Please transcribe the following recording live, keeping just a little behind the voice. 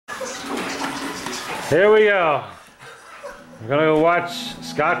Here we go. We're gonna go watch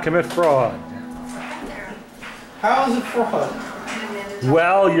Scott commit fraud. How is it fraud?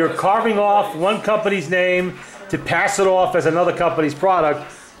 Well, you're carving off one company's name to pass it off as another company's product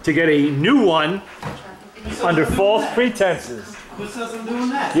to get a new one under false pretenses. Who says I'm doing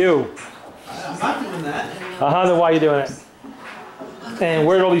that? You. I'm not doing that. Then why are you doing it? And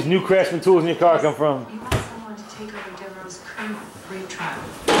where did all these new Craftsman tools in your car come from? You want someone to take over Devereaux's current freight track.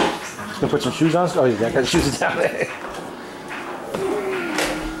 Just gonna put some shoes on? Oh, yeah, I got the shoes down there.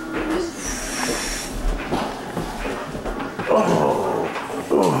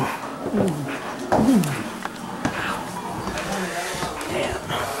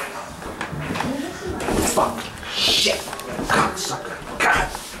 Fuck. Shit. Cocksucker. God.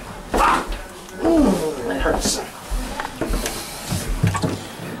 Fuck. That hurts.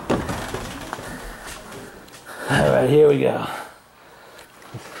 Alright, here we go.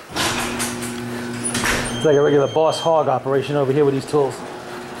 It's like a regular Boss Hog operation over here with these tools.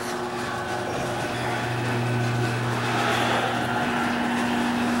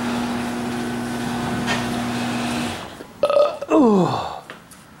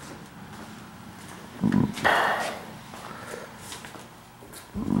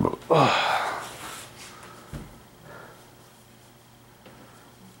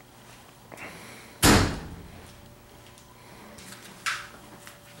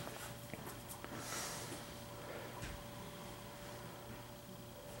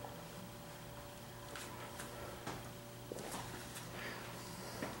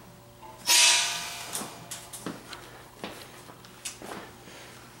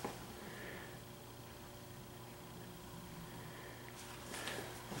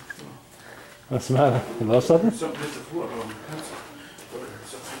 What's the matter? You lost something? Something hit the floor. Something hit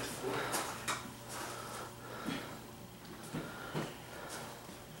the floor.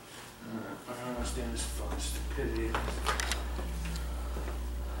 I don't understand this fucking stupidity.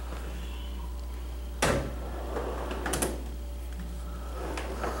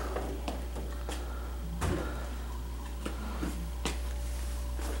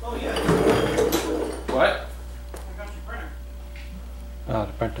 Oh yeah. What? I got your printer. Oh,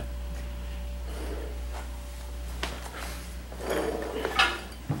 the printer.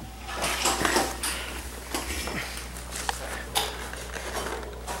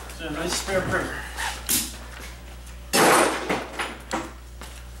 It's a nice spare printer.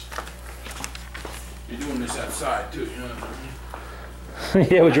 You're doing this outside too, you know what I mean?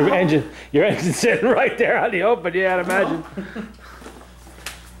 Yeah, with your engine sitting right there out in the open, yeah, I'd imagine.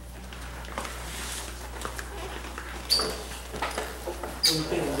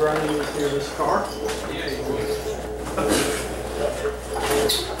 Anything grinding with this car? Yeah, you would.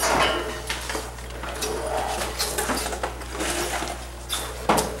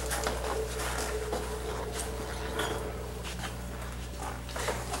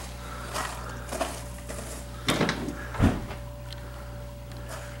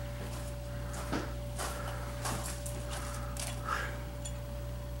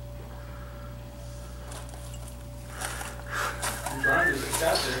 It's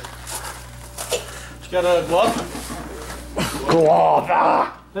out there. You got a glove? Glove!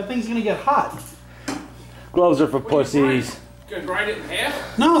 Ah! That thing's gonna get hot. Gloves are for pussies. Gonna grind it in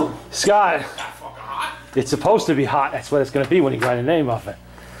half? No. Scott, Not fucking hot. it's supposed to be hot. That's what it's going to be when you grind the name off it.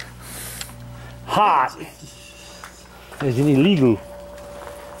 Hot. It's illegal.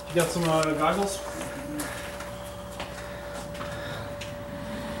 You got some goggles?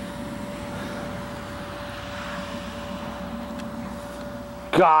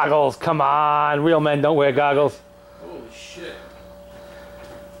 Goggles, come on. Real men don't wear goggles. Holy shit.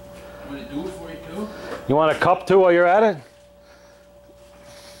 I'm gonna do it for you too? You want a cup too while you're at it?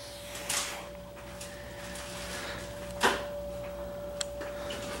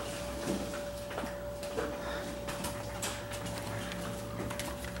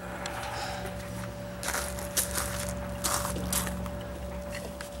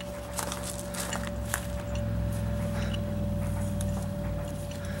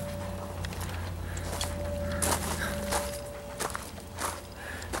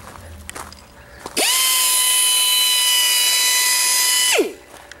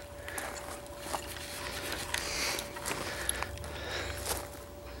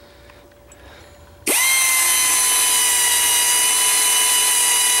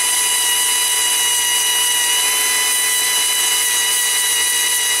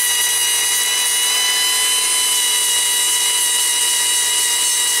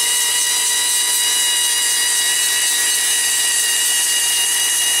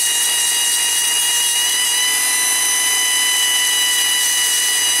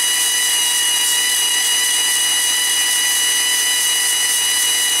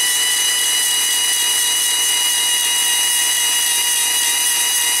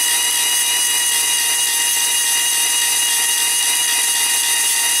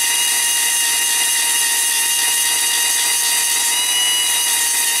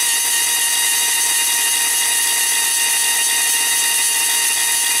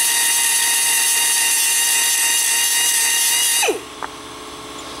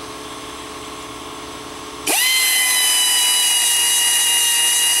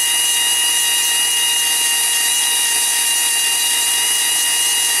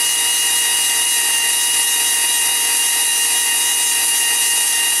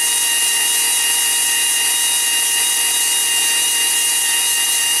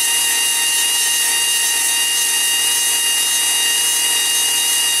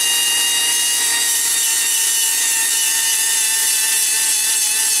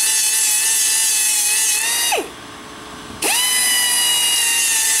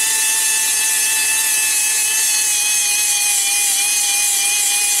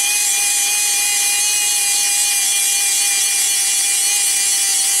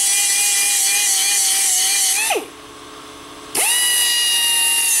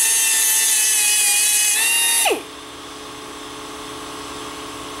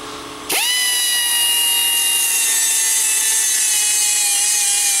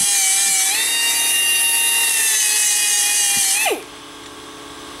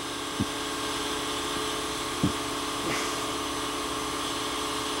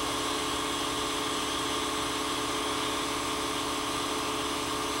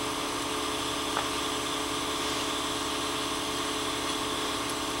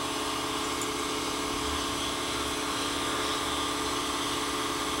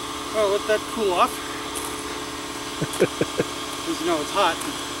 Well, let that cool off. Because you know it's hot.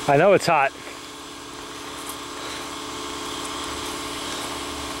 I know it's hot.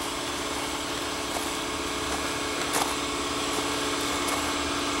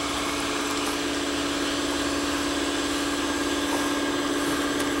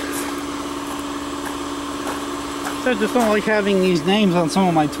 I just don't like having these names on some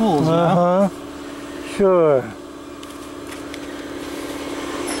of my tools, you know? Sure.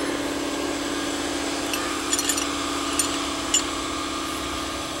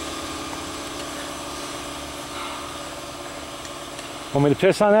 Want me to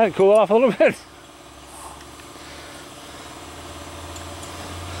piss on that? Cool it off a little bit?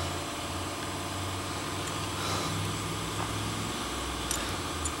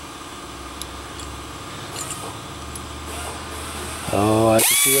 Oh, I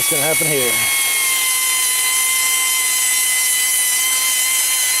can see what's going to happen here.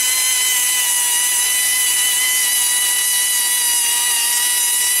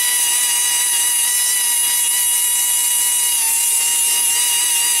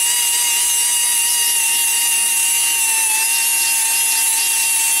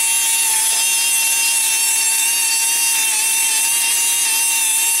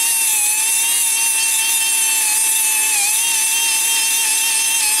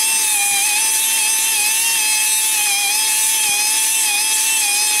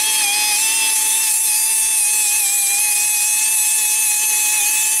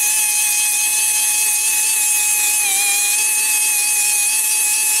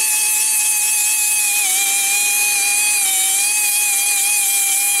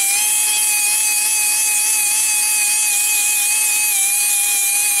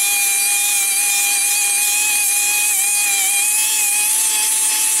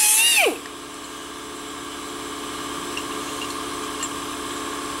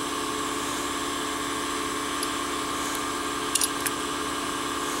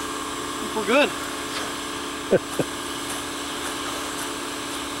 We're good.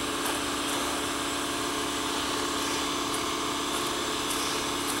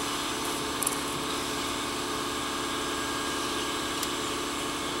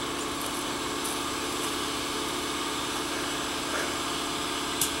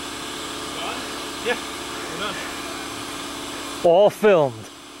 Yeah, we're done. All filmed.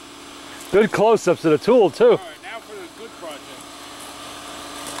 Good close-ups of the tool, too. All right, now for the good project.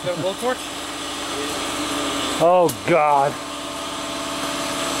 Is that a blowtorch? Oh, God.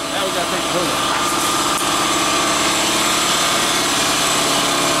 Now we gotta take the hood off.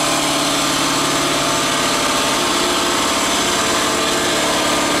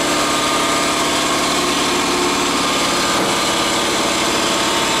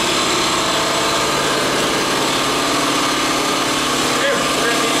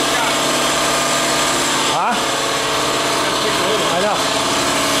 Huh? I know.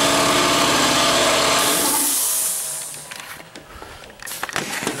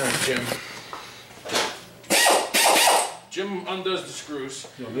 Jim. Jim undoes the screws.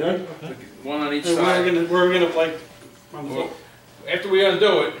 One on each Hey, side. we're gonna like. Well, after we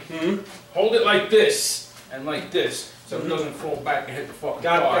undo it, hold it like this and like this, so it doesn't fall back and hit the fucking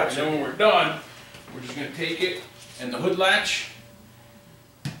Got it, car. gotcha. And then when we're done, we're just gonna take it and the hood latch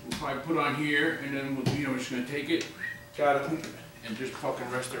we'll probably put on here, and then we'll, we're just gonna take it Got it. and just fucking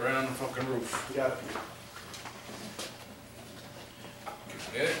rest it right on the fucking roof. Got it.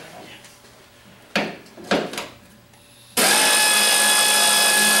 Get it?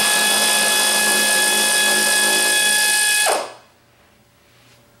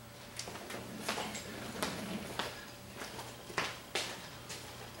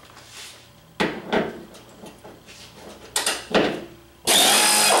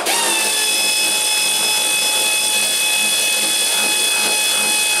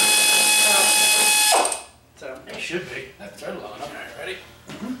 It should be. That's thread long enough. All right, ready?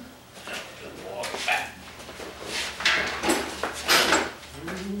 Just walk it back.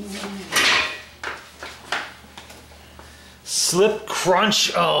 Slip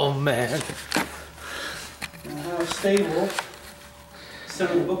crunch. Oh, man. Stable.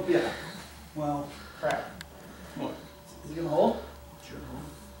 Seven book. Yeah. Well, crap. What? Is it gonna hold? Sure.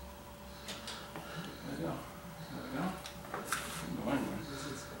 There we go. There we go. Go anywhere.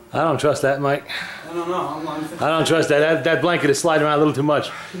 I don't trust that, Mike. I don't know. I don't trust that. That blanket is sliding around a little too much.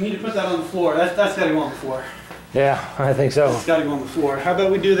 You need to put that on the floor. That's gotta go on the floor. Yeah, I think so. It's gotta go on the floor. How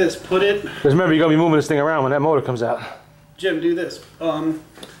about we do this? Put it. Because remember, you're going to be moving this thing around when that motor comes out. Jim, do this.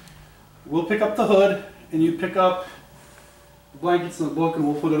 We'll pick up the hood, and you pick up the blankets and the book, and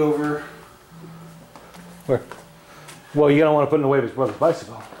we'll put it over. Where? Well, you don't want to put it in the way of his brother's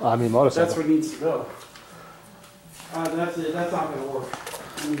bicycle. I mean, motorcycle. That's where it needs to go. That's it. That's not gonna work.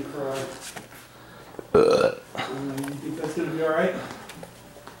 I'm gonna cry. You think that's gonna be all right?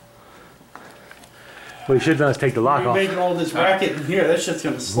 What you should have done is take the lock You're off. making all this racket in here. That shit's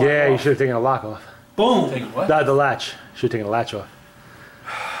gonna slide Yeah, you off. should have taken the lock off. Boom. Take what? The latch. Should have taken the latch off.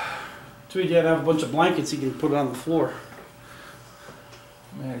 Tweed, you had to have a bunch of blankets. You can put it on the floor.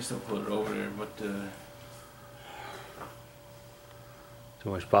 Man, I still put it over there, but Too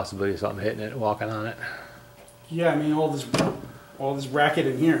much possibility of something hitting it, walking on it. Yeah, I mean all this racket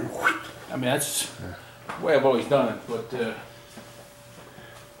in here. I mean that's the way I've always done it. But I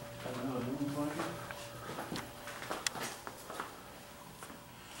don't know,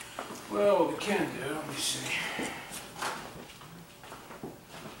 well, what we can do, let me see.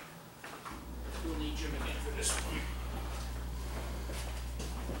 We'll need Jim again for this one.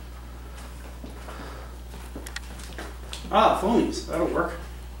 Ah, phonies. That'll work.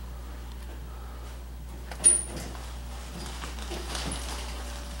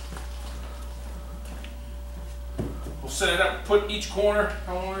 We'll set it up, put each corner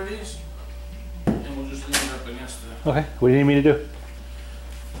on one of these, and we'll just lean it up against the. Okay, what do you need me to do?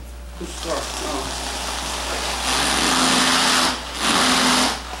 Good start. Oh.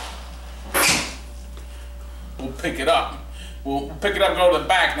 We'll pick it up. We'll pick it up, go to the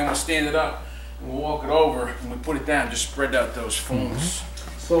back, then we'll stand it up, and we'll walk it over, and we put it down, just spread out those foams.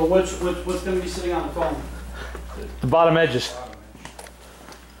 So what's gonna be sitting on the phone? The bottom edges.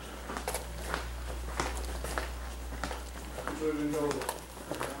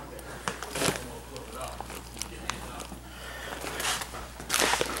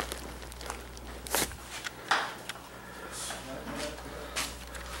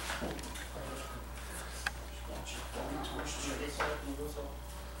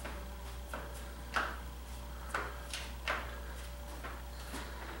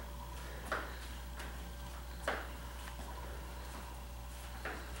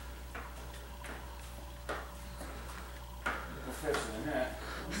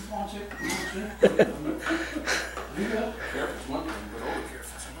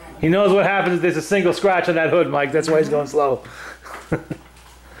 He knows what happens if there's a single scratch on that hood, Mike. That's why he's going slow.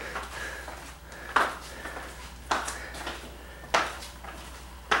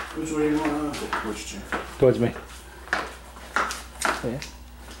 Which way you want to? Which Jim? Towards me. Yeah.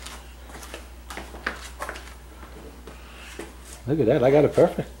 Look at that. I got it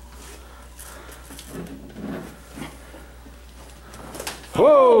perfect.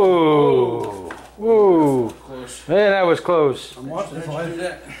 Whoa! Whoa! Close. Man, that was close. I'm watching this. How'd you do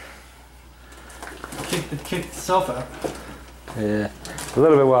that? It kicked itself out. Yeah. A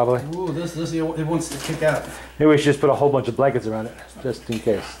little bit wobbly. Ooh, this it wants to kick out. Maybe we should just put a whole bunch of blankets around it, just in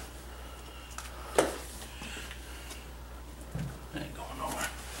case. Ain't going nowhere.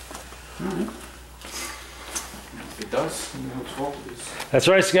 If it does, you know whose fault it is. That's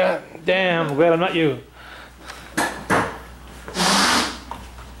right, Scott. Damn, I'm glad I'm not you.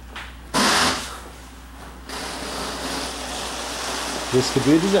 This could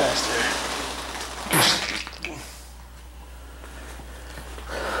be a disaster.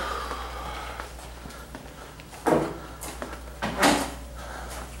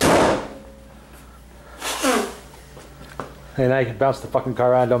 Hey, now you can bounce the fucking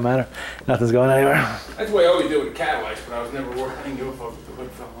car around, don't matter. Nothing's going anywhere. That's the way I always do with the Cadillacs, but I was never worried. I didn't give a fuck if the hood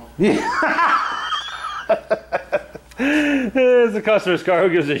fell off. It's the customer's car, who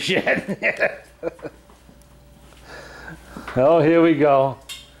gives a shit? Oh, here we go.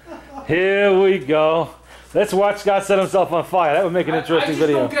 Here we go. Let's watch Scott set himself on fire. That would make an interesting I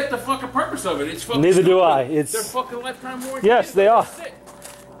video. just don't get the fucking purpose of it. It's fucking Neither do stupid. I. They're It's fucking lifetime warranty. Yes, they are. That's it.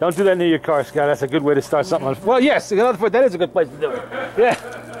 Don't do that near your car, Scott. That's a good way to start something on. Well, yes, another foot. That is a good place to do it. Yeah.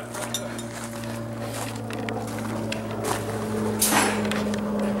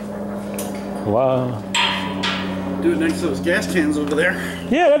 Wow. Do it next to those gas cans over there.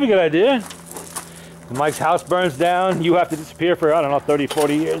 Yeah, that'd be a good idea. When Mike's house burns down, you have to disappear for, I don't know, 30,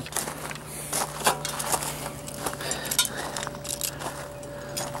 40 years.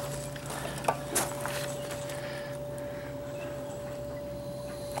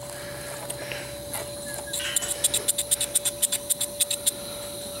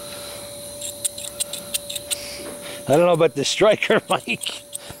 I don't know about the striker, Mike.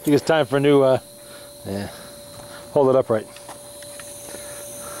 I think it's time for a new, yeah. Hold it upright.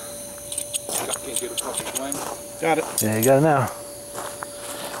 Can't get a perfect blend. Got it. Yeah, you got it now.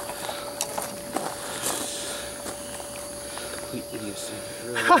 Complete idiocy.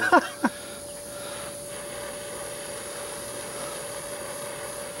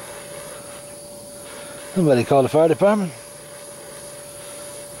 Somebody call the fire department.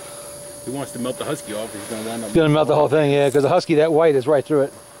 He wants to melt the Husky off. He's gonna wind up. It's gonna melt the whole thing, yeah, because the Husky, that white is right through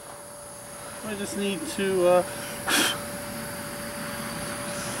it. I just need to,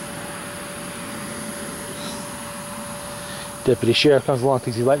 Deputy Sheriff comes along,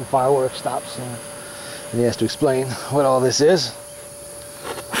 thinks he's lighting fireworks, stops, and he has to explain what all this is.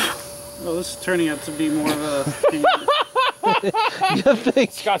 well, this is turning out to be more of a pain. You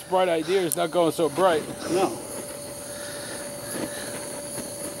think? Scott's bright idea is not going so bright. No.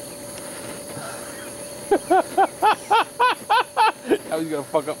 How he's gonna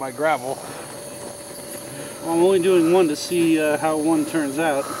fuck up my gravel. Well, I'm only doing one to see how one turns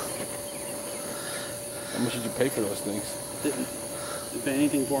out. How much did you pay for those things? Didn't pay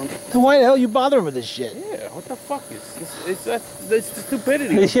anything for them. Then why the hell you bothering with this shit? Yeah, what the fuck is this? It's the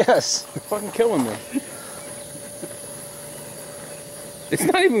stupidity. Yes. It's fucking killing me. It's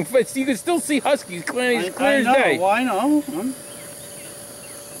not even. You can still see Huskies clear as I know. day. Well, I know.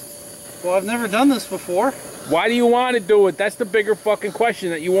 Well, I've never done this before. Why do you want to do it? That's the bigger fucking question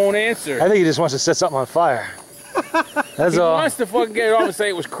that you won't answer. I think he just wants to set something on fire. That's He all. wants to fucking get it off and say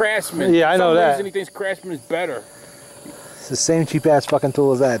it was Craftsman. Yeah, I know For some that. reason he thinks Craftsman is better. It's the same cheap ass fucking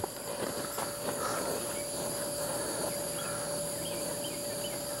tool as that.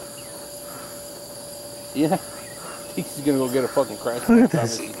 Yeah. He's gonna go get a fucking Craftsman by the time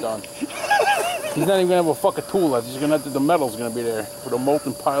this is done. He's not even gonna have a fucking tool left. He's gonna have to, the metal's gonna be there with a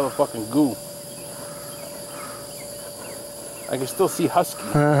molten pile of fucking goo. I can still see Husky.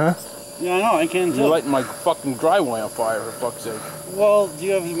 Uh-huh. Yeah, I know. I can You're too. lighting my fucking driveway on fire, for fuck's sake. Well, do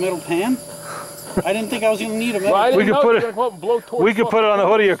you have a metal pan? I didn't think I was going to need a metal Well, I pan. didn't could know put you it- were gonna come up and blow towards We could put it on the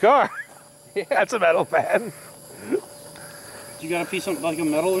hood of your car. That's a metal pan. You got a piece of like a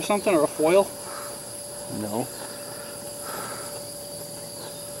metal or something, or a foil? No.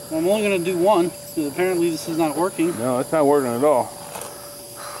 Well, I'm only going to do one, because apparently this is not working. No, it's not working at all.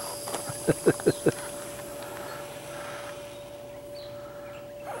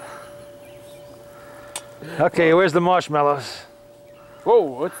 Okay, where's the marshmallows? Whoa,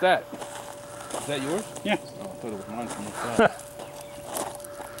 what's that? Is that yours? Yeah. Oh, I thought it was mine from the side.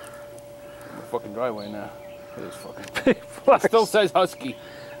 My fucking driveway now. It is fucking. It still says Husky.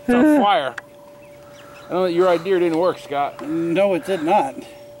 It's on fire. I know that your idea didn't work, Scott. No, it did not.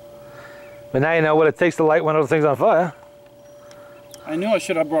 But now you know what it takes to light one of those things on fire. I knew I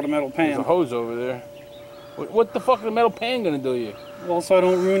should have brought a metal There's a pan. hose over there. What the fuck is a metal pan gonna do you? Well, so I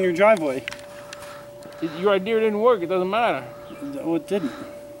don't ruin your driveway. Your idea didn't work. It doesn't matter. No, it didn't.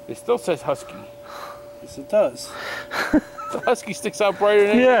 It still says Husky. Yes, it does. The Husky sticks out brighter than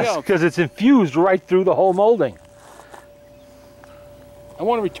anything Yes, else. because it's infused right through the whole molding. I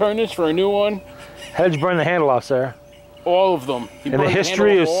want to return this for a new one. How did you burn the handle off, sir? All of them. You In the burned history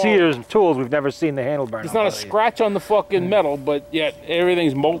handle of off all. Sears and tools, we've never seen the handle burn There's off not a of these. scratch on the fucking metal, but yet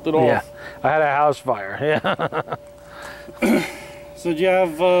everything's molted off. Yeah, I had a house fire. Yeah. So do you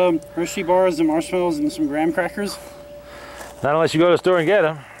have Hershey bars and marshmallows and some graham crackers? Not unless you go to the store and get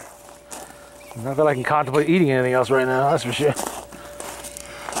them. Not that I can contemplate eating anything else right now, that's for sure.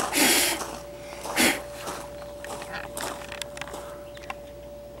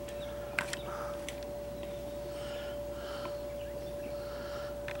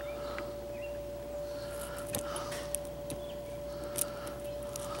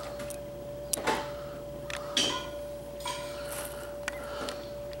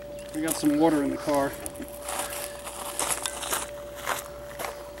 We got some water in the car.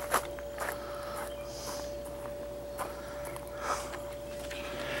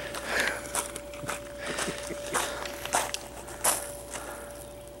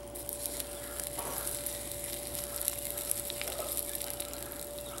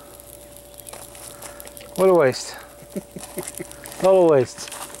 What a waste. Total waste.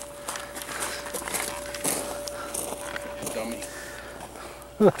 Dummy.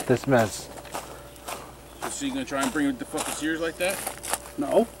 Look at this mess. So you gonna try and bring it to fucking Sears like that?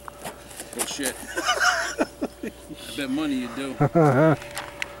 No. Oh shit. I bet money you do.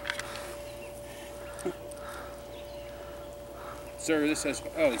 Sir, this says,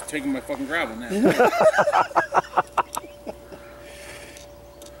 oh, he's taking my fucking gravel now.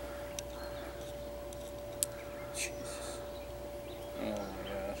 Jesus. Oh my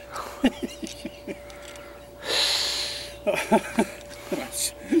god.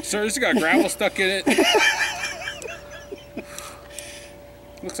 Sir, this has got gravel stuck in it.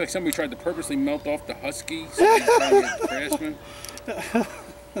 Looks like somebody tried to purposely melt off the Husky. Somebody tried to get the Craftsman.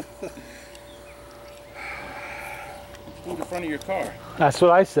 Move in front of your car. That's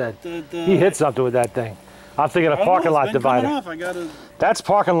what I said. The He hit something with that thing. I'm thinking of I don't know, parking it's lot been divider. coming off. I gotta. That's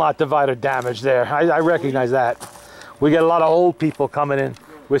parking lot divider damage there. I recognize that. We get a lot of old people coming in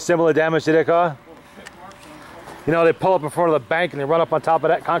with similar damage to their car. You know, they pull up in front of the bank and they run up on top of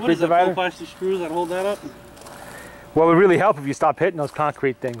that What concrete is that? divider. Full plastic screws that hold that up? Well, it would really help if you stop hitting those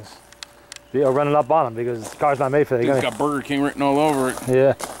concrete things. Or running up on them because the car's not made for that. It's got Burger King written all over it.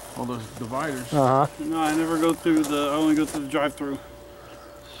 Yeah. All those dividers. Uh-huh. No, I never go through the. I only go through the drive-through.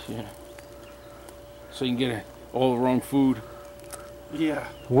 Yeah. So you can get all the wrong food. Yeah.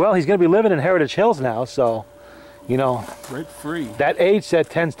 Well, he's going to be living in Heritage Hills now, so, you know, Rent free. that age set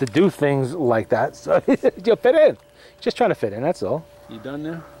tends to do things like that. So you'll fit in. Just trying to fit in, that's all. You done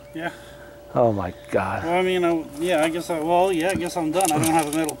now? Yeah. Oh my God. Well, I mean, yeah, I guess I guess I'm done. I don't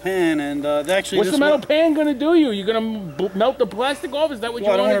have a metal pin, and they actually. What's the metal pan gonna do you? You gonna melt the plastic off? Is that what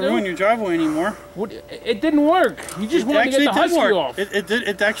Well, I you don't want want to to do? ruin your driveway anymore. What, it didn't work. You just wanted to get the Husky work. off.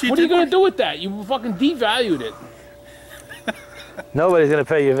 It actually What are you did gonna work. do with that? You fucking devalued it. Nobody's going to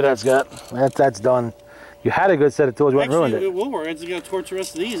pay you for that, Scott. That's done. You had a good set of tools, you went and ruined Actually, it. it will work. I just got to torch the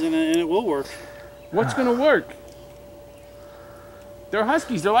rest of these, and it will work. What's gonna work? They're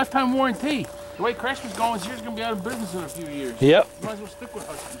Huskies. They're lifetime warranty. The way Crashman's going, Sears gonna be out of business in a few years. Yep. You might as well stick with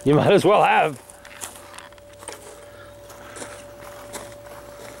Huskies. You might as well have.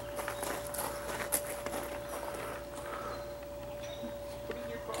 Put it in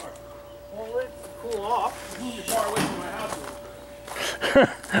your car. Well, let's cool off. Move your car away from my house.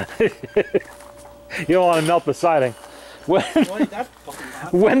 You don't want to melt the siding. When, Well, ain't that fucking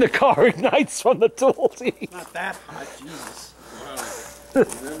hot? when the car ignites from the tools, Not that hot, Jesus. You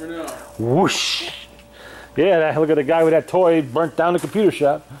never know. whoosh. Yeah, look at the guy with that toy burnt down the computer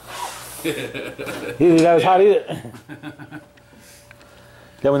shop. He didn't think that was hot either.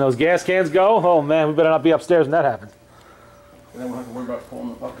 Then when those gas cans go, oh man, we better not be upstairs when that happens. And then we'll have to worry about pulling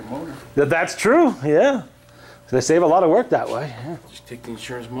the fucking motor. That's true, yeah. So they save a lot of work that way. Just take the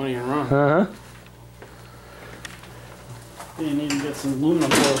insurance money and run. Uh-huh. You need to get some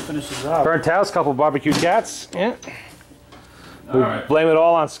aluminum foil to finish this out. Burnt house, couple barbecued cats. Yeah. We Alright. blame it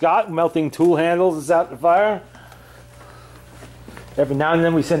all on Scott, melting tool handles is out the fire. Every now and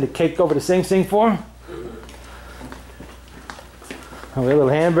then we send a cake over to Sing Sing for him. A little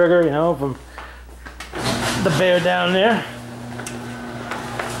hamburger, you know, from the bear down there.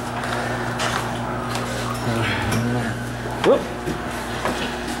 Whoop.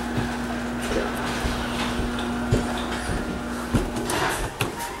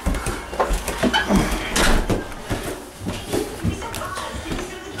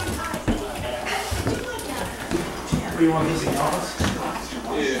 Do you want these in yours?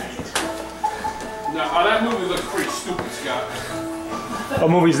 Yeah. No, that movie looks pretty stupid, Scott.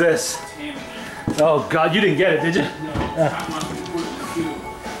 What movie's this? Oh God, you didn't get it, did you?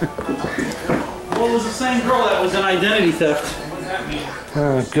 Well, it was the same girl that was in Identity Theft. What does that mean?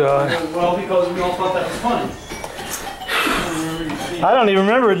 Oh God. Well, because we all thought that was funny. I don't even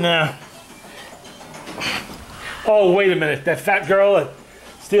remember it now. Oh, wait a minute. That fat girl that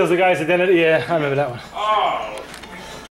steals the guy's identity? Yeah, I remember that one. Oh,